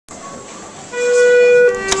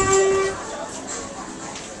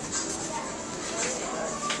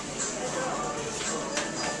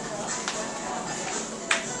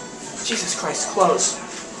Christ, close.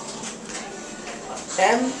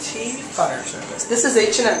 MT Fire Service. This is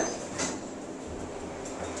H&M.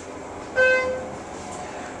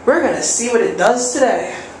 We're going to see what it does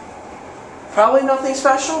today. Probably nothing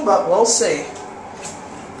special, but we'll see.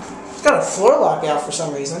 It's got a floor lock out for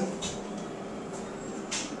some reason.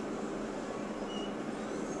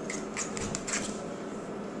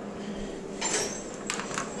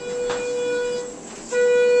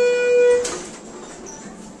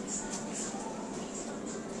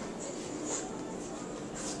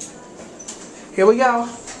 Here we go.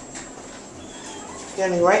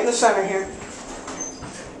 Getting right in the center here.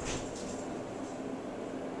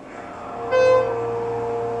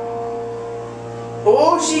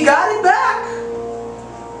 Oh, she got it back!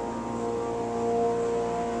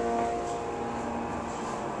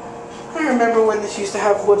 I remember when this used to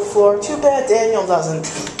have wood floor. Too bad Daniel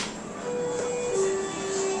doesn't.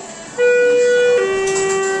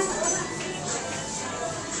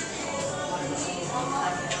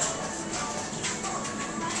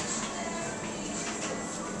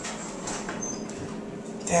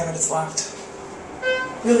 Damn it, it's locked.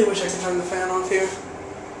 Really wish I could turn the fan off here.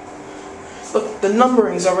 Look, the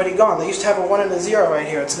numbering is already gone. They used to have a 1 and a 0 right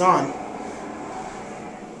here. It's gone.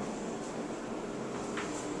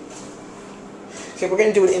 Okay, we're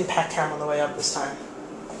going to do an impact cam on the way up this time.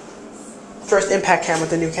 First impact cam with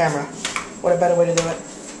the new camera. What a better way to do it.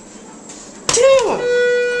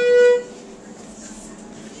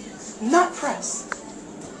 Damn! Not press.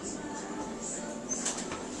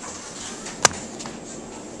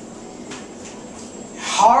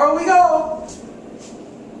 Here we go!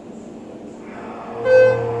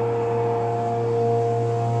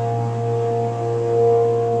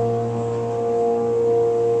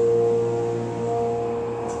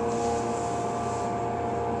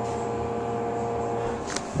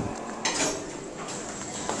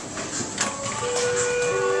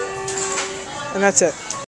 And that's it.